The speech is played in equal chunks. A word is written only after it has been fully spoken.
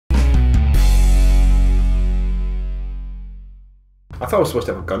I thought I was supposed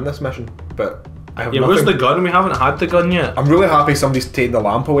to have a gun this mission, but I have nothing. Where's the gun? We haven't had the gun yet. I'm really happy somebody's taken the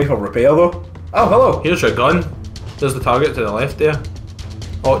lamp away for repair though. Oh, hello. Here's your gun. There's the target to the left there.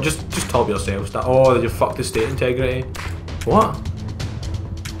 Oh, just top yourself. Oh, you fucked the state integrity. What?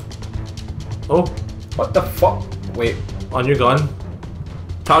 Oh. What the fuck? Wait. On your gun.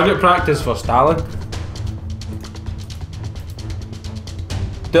 Target practice for Stalin.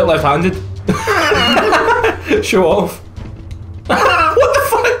 Do it left-handed. Show off. What the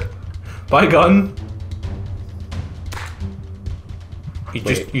fuck? Buy gun.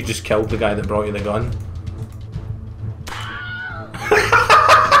 You just killed the guy that brought you the gun.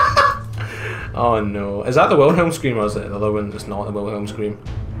 Oh no. Is that the Wilhelm scream or is it the other one that's not the Wilhelm scream?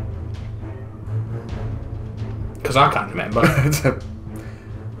 Because I can't remember. Did you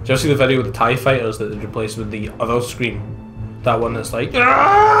ever see the video with the TIE fighters that they replaced with the other scream? That one that's like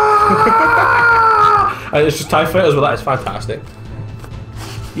and it's just TIE fighters with that. It's fantastic.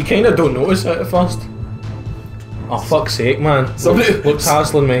 You kind of don't notice it at first. Oh fuck's sake, man. Somebody looks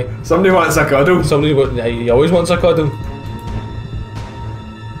hassling me. Somebody wants a cuddle. He always wants a cuddle.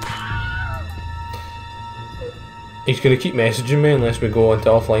 He's going to keep messaging me unless we go into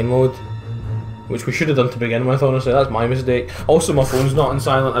offline mode. Which we should have done to begin with, honestly. That's my mistake. Also, my phone's not on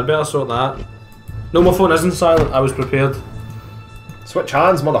silent. I'd better sort that. No, my phone isn't silent. I was prepared. Switch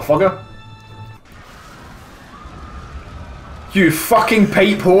hands, motherfucker. You fucking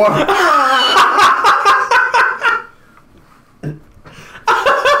pipe whore.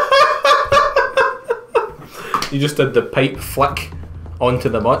 You just did the pipe flick onto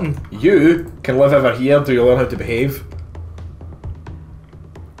the button. You can live over here until you learn how to behave.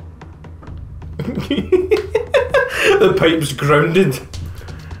 The pipe's grounded.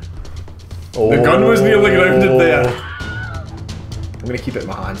 Oh. The gun was nearly grounded there. I'm gonna keep it in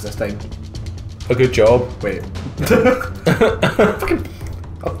my hands this time. A good job. Wait. Fucking.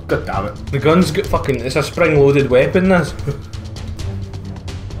 Oh, god damn it. The gun's got fucking. It's a spring-loaded weapon, this.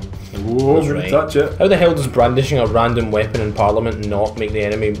 Whoa, right. Touch it. How the hell does brandishing a random weapon in Parliament not make the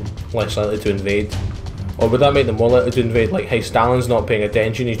enemy less likely to invade? Or would that make them more likely to invade? Like, hey, Stalin's not paying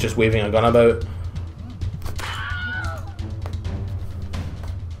attention, he's just waving a gun about.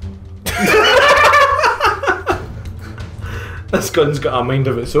 This gun's got a mind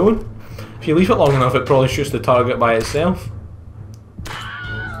of its own. If you leave it long enough, it probably shoots the target by itself.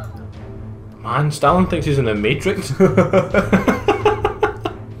 Man, Stalin thinks he's in the Matrix. I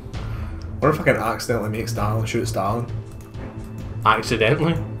wonder if I can accidentally make Stalin shoot Stalin.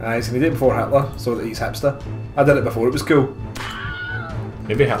 Accidentally? Aye, so he did it before Hitler, so that he's hipster. I did it before, it was cool.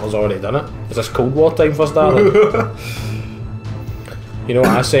 Maybe Hitler's already done it. Is this Cold War time for Stalin? You know what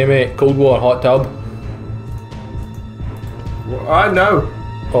I say, mate? Cold War, hot tub. I know.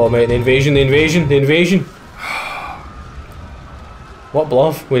 Oh mate, the invasion, the invasion, the invasion. What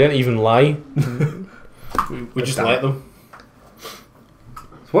bluff? We didn't even lie. we just let them.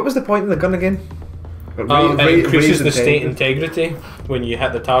 So what was the point of the gun again? It increases the state integrity when you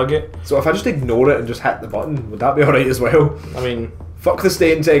hit the target. So if I just ignore it and just hit the button, would that be alright as well? I mean... Fuck the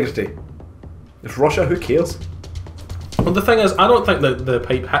state integrity. It's Russia, who cares? Well, the thing is, I don't think that the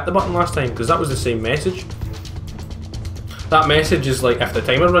pipe hit the button last time, because that was the same message. That message is like, if the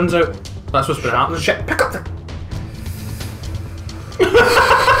timer runs out, that's what's been happening. Shit, pick up the...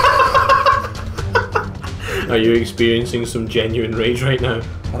 Are you experiencing some genuine rage right now?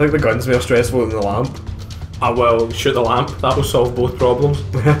 I think the gun's more stressful than the lamp. Ah well, shoot the lamp, that will solve both problems.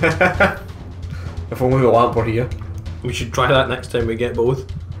 If only the lamp were here. We should try that next time we get both.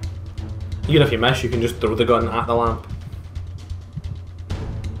 Even if you miss, you can just throw the gun at the lamp.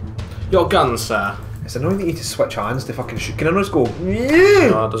 Your gun, sir. It's annoying that you need to switch hands to fucking shoot. Can I just go?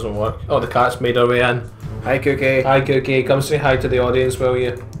 No, it doesn't work. Oh, the cat's made her way in. Hi, Cookie. Hi, Cookie. Come say hi to the audience, will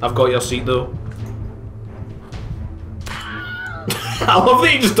you? I've got your seat, though. I love that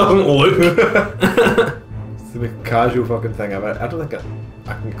he just doesn't look. It's the most casual fucking thing ever. I don't think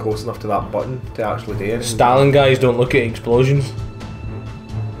I can get close enough to that button to actually do anything. Stalin guys don't look at explosions.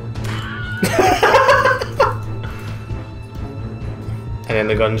 And then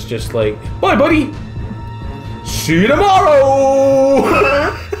the gun's just like, bye buddy! See you tomorrow!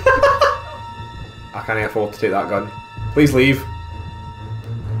 I can't afford to take that gun. Please leave.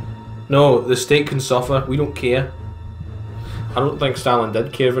 No, the state can suffer. We don't care. I don't think Stalin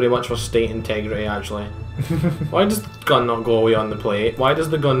did care very much for state integrity, actually. Why does the gun not go away on the plate? Why does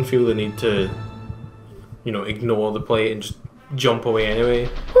the gun feel the need to, you know, ignore the plate and just jump away anyway?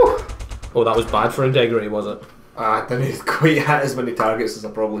 Whew. Oh, that was bad for integrity, was it? I didn't quite hit as many targets as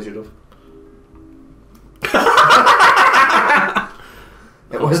I probably should have.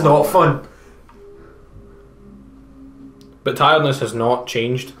 It was not fun. But tiredness has not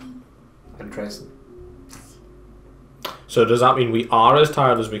changed. Interesting. So does that mean we are as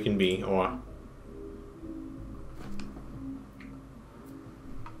tired as we can be, or?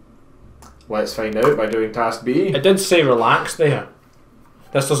 Let's find out by doing task B. It did say relax there.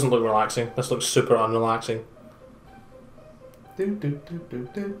 This doesn't look relaxing. This looks super unrelaxing.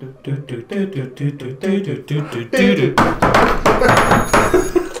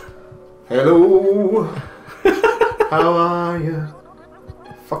 Hello. How are you?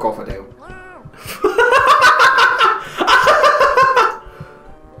 Fuck off, Adele.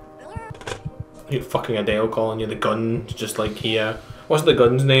 You fucking Adele calling you the gun, just like here. What's the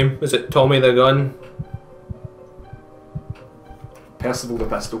gun's name? Is it Tommy the Gun? Percival the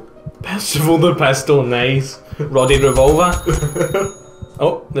Pistol. Percival the Pistol, nice. Roddy Revolver.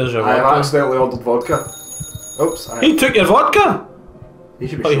 Oh, there's your I have vodka. accidentally ordered vodka. Oops. He took your vodka! He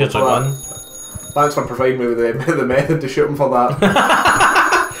should be Oh, shot here's for your that. gun. Thanks for providing me with the method to shoot him for that.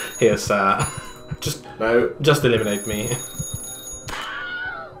 Here's just eliminate me.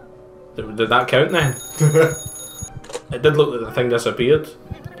 Did that count then? It did look like the thing disappeared.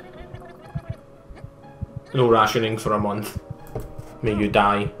 No rationing for a month. May you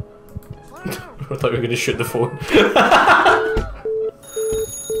die. I thought we were going to shoot the phone.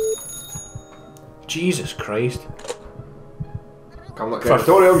 Jesus Christ. Come look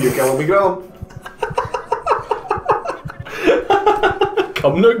crematorium, you kill him, we grill him.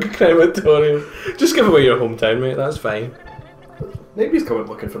 Come look crematorium. Just give away your hometown, mate, that's fine. Nobody's coming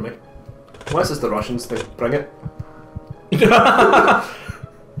looking for me. Unless it's the Russians, they bring it.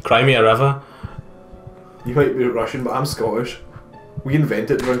 Cry me a river. You might be Russian, but I'm Scottish. We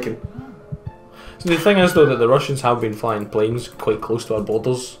invented drinking. So the thing is though that the Russians have been flying planes quite close to our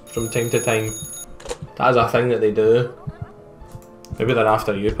borders from time to time. That is a thing that they do. Maybe they're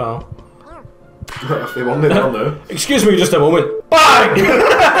after you, pal. If they want me, they'll know. Excuse me just a moment. Bang!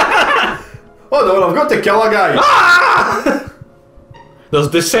 Oh no, I've got to kill a guy! Ah! There's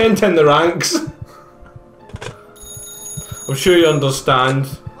dissent in the ranks. I'm sure you understand,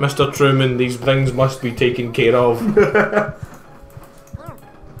 Mr. Truman, these things must be taken care of.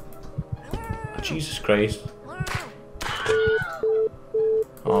 Jesus Christ.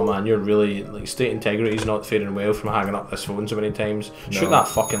 Oh man, you're really, like, state integrity's not faring well from hanging up this phone so many times. No. Shoot that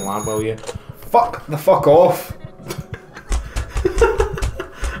fucking lamp, will you? Fuck the fuck off!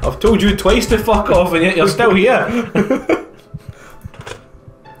 I've told you twice to fuck off and yet you're still here.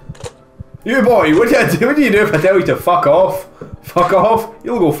 You boy, what do you do if I tell you to fuck off? Fuck off?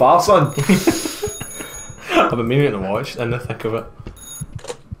 You'll go far, son. I've been meaning to watch in the thick of it.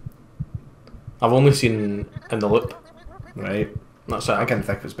 I've only seen In the Loop. Right. That's it. I can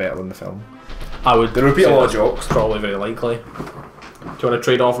think it's better than the film. I would. They repeat a lot of jokes. Probably very likely. Do you want to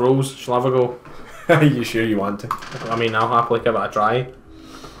trade off roles? Shall I have a go? You sure you want to? I mean, I'll happily give it a try.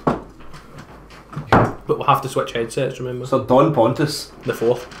 But we'll have to switch headsets, remember? So Don Pontus. The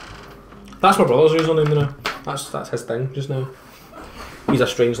fourth. That's my brother's username now. That's his thing just now. He's a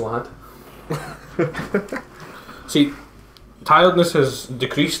strange lad. See, tiredness has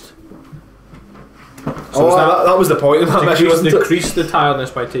decreased. So that was the point of that mission, wasn't it? Decreased the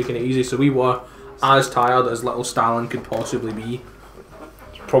tiredness by taking it easy, so we were as tired as little Stalin could possibly be.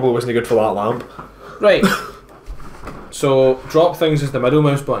 Probably wasn't good for that lamp. Right. So, drop things is the middle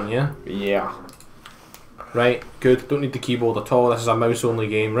mouse button, yeah? Yeah. Right, good. Don't need the keyboard at all. This is a mouse only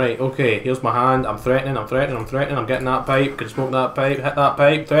game. Right, okay, here's my hand. I'm threatening, I'm getting that pipe. Can smoke that pipe, hit that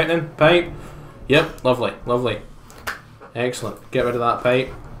pipe, threatening, pipe. Yep, lovely, lovely. Excellent. Get rid of that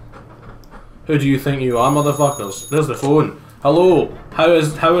pipe. Who do you think you are, motherfuckers? There's the phone. Hello, how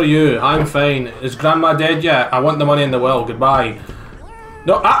are you? I'm fine. Is Grandma dead yet? I want the money in the will. Goodbye.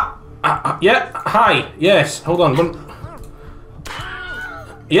 No, yeah, hi, yes, hold on.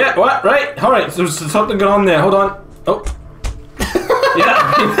 Yeah, what? Right, alright, there's something going on there, hold on. Oh.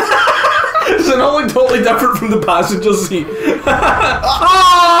 Yeah. Does it not look totally different from the passenger seat?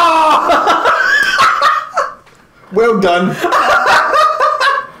 Well done.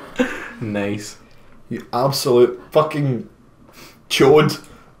 Nice. You absolute fucking chode.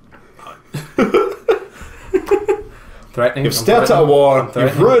 Threatening. You've started a war,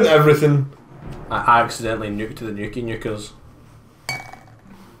 you've ruined everything. I accidentally nuked the nukers.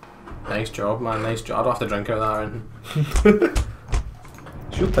 Nice job, man, nice job. I don't have to drink out of that or anything.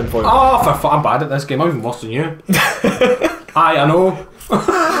 Sure, pinpoint. Oh, I'm bad at this game. I'm even worse than you. I know.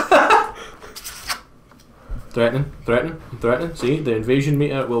 Threatening. See, the invasion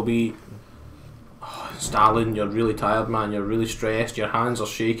meter will be... Oh, Stalin, you're really tired, man. You're really stressed. Your hands are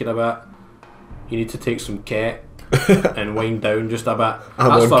shaking a bit. You need to take some ket and wind down just a bit.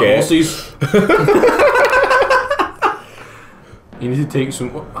 That's for horses. You need to take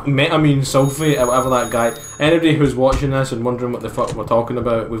some metamine sulfate or whatever that guy. Anybody who's watching this and wondering what the fuck we're talking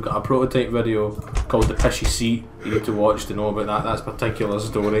about, we've got a prototype video called The Pishy Seat you need to watch to know about that. That's a particular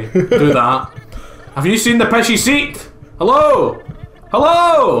story. Do that. Have you seen The Pishy Seat? Hello?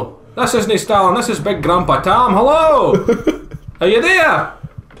 Hello? This isn't Stalin, this is Big Grandpa Tam. Hello? Are you there?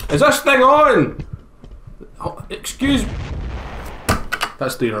 Is this thing on? Oh, excuse me.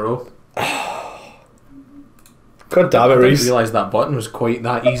 That's 3 in a row. God damn it, I didn't Reese. realise that button was quite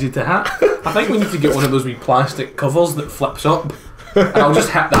that easy to hit. I think we need to get one of those wee plastic covers that flips up, and I'll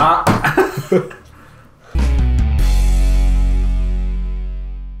just hit that.